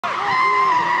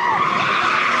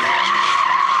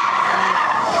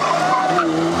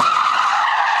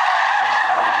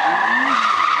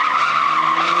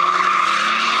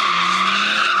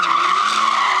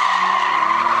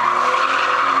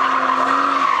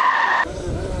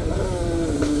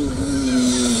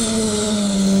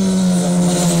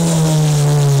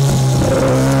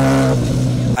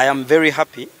very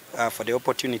happy for the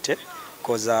opportunity,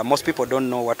 because most people don't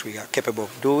know what we are capable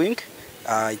of doing.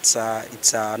 It's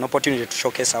an opportunity to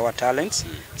showcase our talents.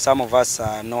 Some of us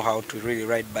know how to really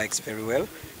ride bikes very well,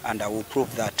 and I will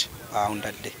prove that on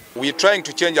that day. We're trying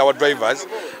to change our drivers.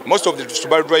 Most of the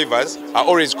Subaru drivers are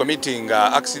always committing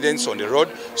accidents on the road.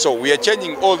 So we are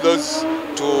changing all those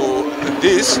to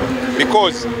this,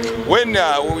 because when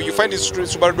you find these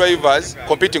Subaru drivers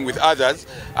competing with others,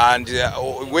 and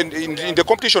when in the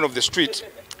competition of the street,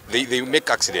 they make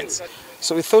accidents.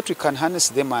 So we thought we can harness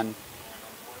them and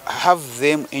have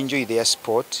them enjoy their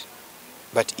sport,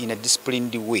 but in a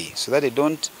disciplined way, so that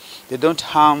they don't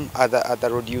harm other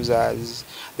road users,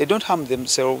 they don't harm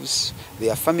themselves,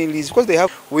 their families, because they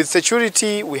have. With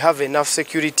security, we have enough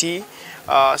security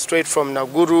straight from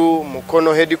Naguru,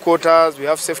 Mukono headquarters. We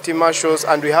have safety marshals,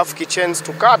 and we have kitchens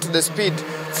to cut the speed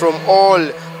from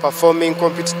all performing,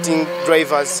 competing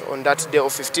drivers on that day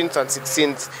of 15th and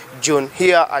 16th June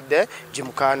here at the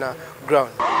Gymkhana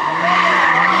ground.